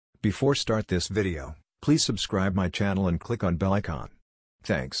Before start this video, please subscribe my channel and click on bell icon.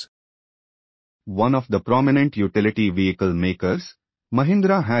 Thanks. One of the prominent utility vehicle makers,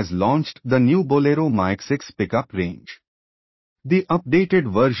 Mahindra has launched the new Bolero MaXX Pick-up range. The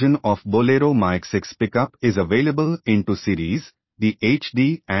updated version of Bolero MaXX Pick-up is available in two series, the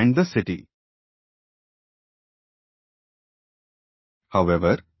HD and the City.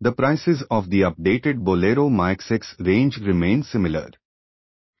 However, the prices of the updated Bolero MaXX range remain similar.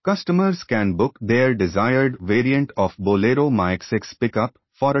 Customers can book their desired variant of Bolero MaXX Pick-up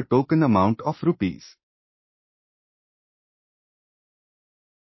for a token amount of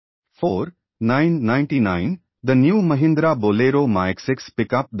 ₹4,999. The new Mahindra Bolero MaXX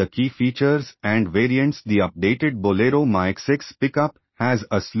Pick-up. The key features and variants. The updated Bolero MaXX Pick-up has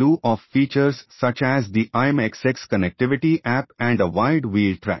a slew of features such as the iMaXX connectivity app and a wide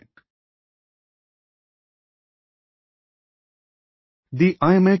wheel track. The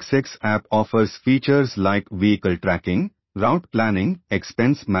iMaXX app offers features like vehicle tracking, route planning,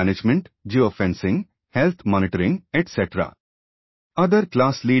 expense management, geofencing, health monitoring, etc. Other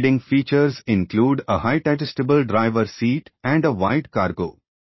class-leading features include a height-adjustable driver seat and a wide cargo.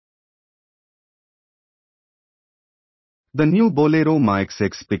 The new Bolero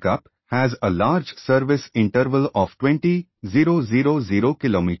MaXX Pick-up has a large service interval of 20,000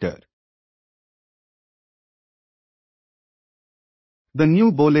 km. The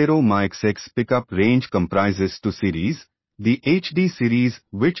new Bolero MaXX Pick-up range comprises two series, the HD series,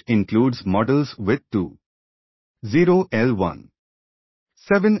 which includes models with 2.0L1,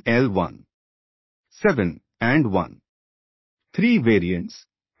 7L1, 7 and 1.3 variants,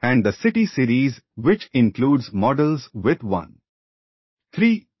 and the City series, which includes models with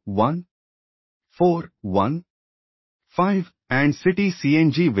 1.3, 1.4, 1.5 and City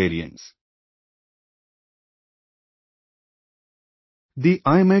CNG variants. The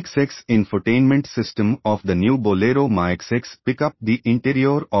iMaXX infotainment system of the new Bolero MaXX Pick-up. The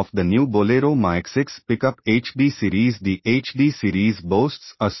interior of the new Bolero MaXX Pick-up HD series. The HD series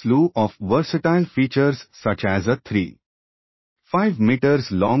boasts a slew of versatile features such as a 3.5 meters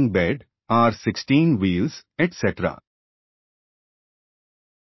long bed, R16 wheels, etc.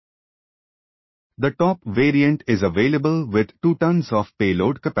 The top variant is available with 2 tons of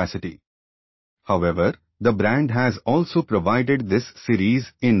payload capacity. However, the brand has also provided this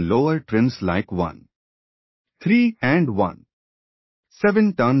series in lower trims like 1.3 and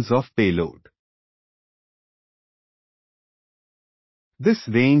 1.7 tons of payload. This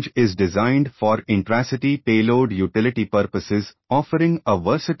range is designed for intracity payload utility purposes, offering a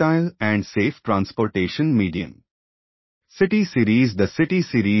versatile and safe transportation medium. City series. The City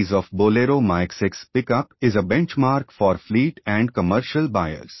series of Bolero MaXX Pick-up is a benchmark for fleet and commercial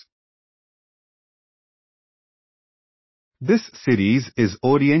buyers. This series is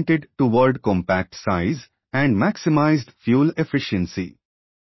oriented toward compact size and maximized fuel efficiency.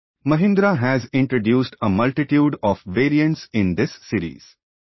 Mahindra has introduced a multitude of variants in this series.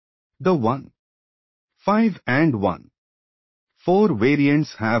 The 1.5 and 1.4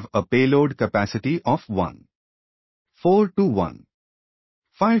 variants have a payload capacity of 1.4 to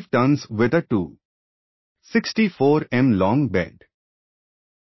 1.5 tons with a 2.64 m long bed,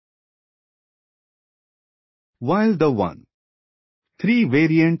 while the 1.3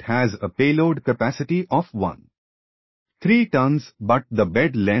 variant has a payload capacity of 1.3 tons but the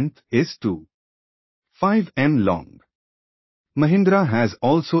bed length is 2.5 m long. Mahindra has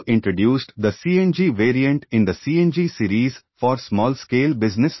also introduced the CNG variant in the CNG series for small-scale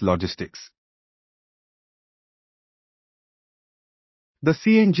business logistics. The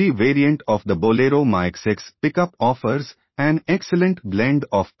CNG variant of the Bolero MaXX Pick-up offers an excellent blend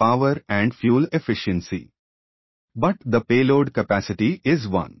of power and fuel efficiency, but the payload capacity is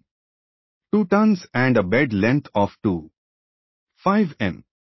 1.2 tons and a bed length of 2.5 m.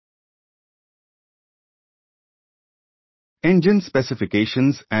 Engine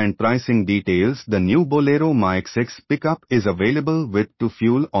specifications and pricing details. The new Bolero MaXX Pick-up is available with 2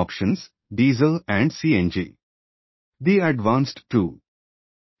 fuel options, diesel and CNG. The advanced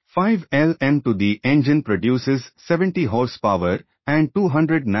 2.5 Lm the engine produces 70 horsepower and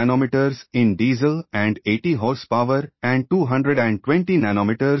 200 nanometers in diesel and 80 horsepower and 220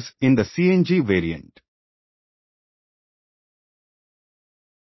 nanometers in the CNG variant.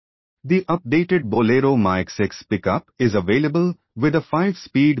 The updated Bolero MaXX Pick-up is available with a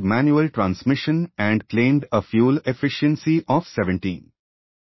 5-speed manual transmission and claimed a fuel efficiency of 17.2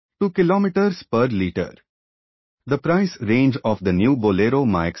 km per liter. The price range of the new Bolero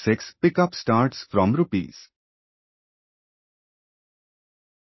MaXX Pick-up starts from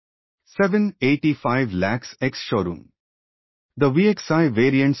 ₹7.85 lakhs ex-showroom. The VXI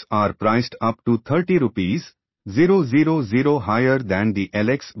variants are priced up to 30 rupees 000 higher than the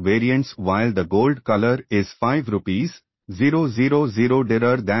LX variants, while the gold color is 5 rupees 000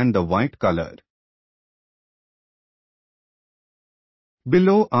 dearer than the white color.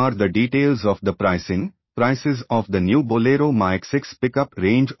 Below are the details of the prices of the new Bolero MaXX Pick-up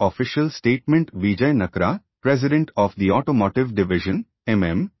range. Official statement. Vijay Nakra, President of the Automotive Division,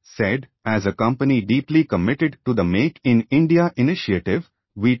 said, "As a company deeply committed to the Make in India initiative,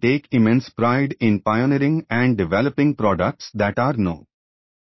 we take immense pride in pioneering and developing products that are known.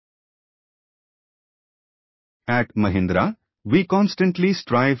 At Mahindra, we constantly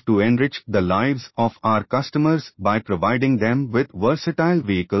strive to enrich the lives of our customers by providing them with versatile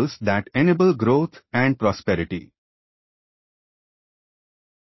vehicles that enable growth and prosperity."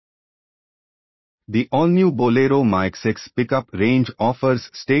 The all-new Bolero MaXX Pick-up range offers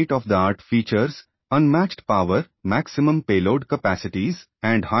state-of-the-art features, unmatched power, maximum payload capacities,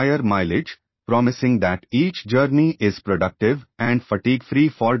 and higher mileage, promising that each journey is productive and fatigue-free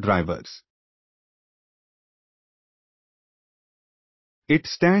for drivers. It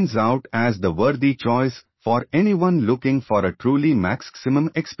stands out as the worthy choice for anyone looking for a truly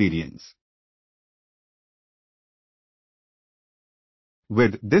maximum experience.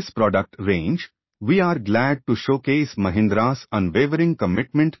 With this product range, we are glad to showcase Mahindra's unwavering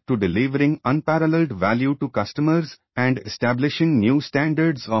commitment to delivering unparalleled value to customers and establishing new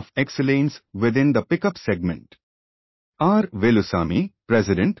standards of excellence within the pickup segment. R. Velusamy,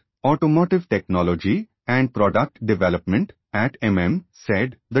 President, Automotive Technology and Product Development at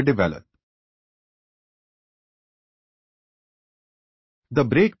said, The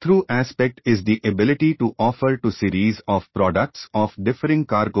breakthrough aspect is the ability to offer two series of products of differing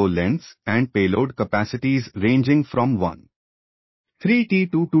cargo lengths and payload capacities ranging from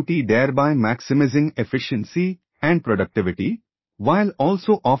 1.3T to 2T, thereby maximizing efficiency and productivity, while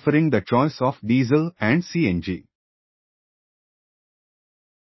also offering the choice of diesel and CNG.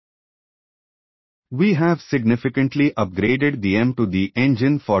 We have significantly upgraded the M2D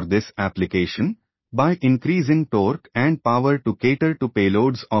engine for this application by increasing torque and power to cater to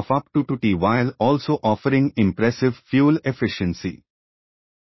payloads of up to 2T while also offering impressive fuel efficiency.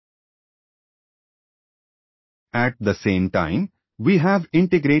 At the same time, we have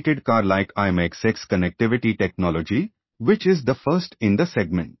integrated car-like iMaXX connectivity technology, which is the first in the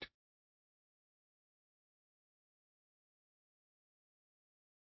segment.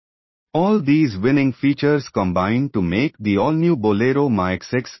 All these winning features combine to make the all-new Bolero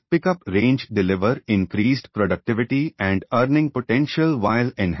MaXX Pick-up range deliver increased productivity and earning potential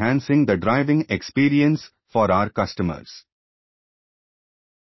while enhancing the driving experience for our customers.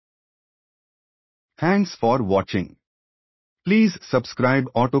 Thanks for watching. Please subscribe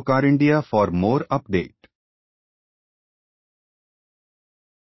Autocar India for more updates.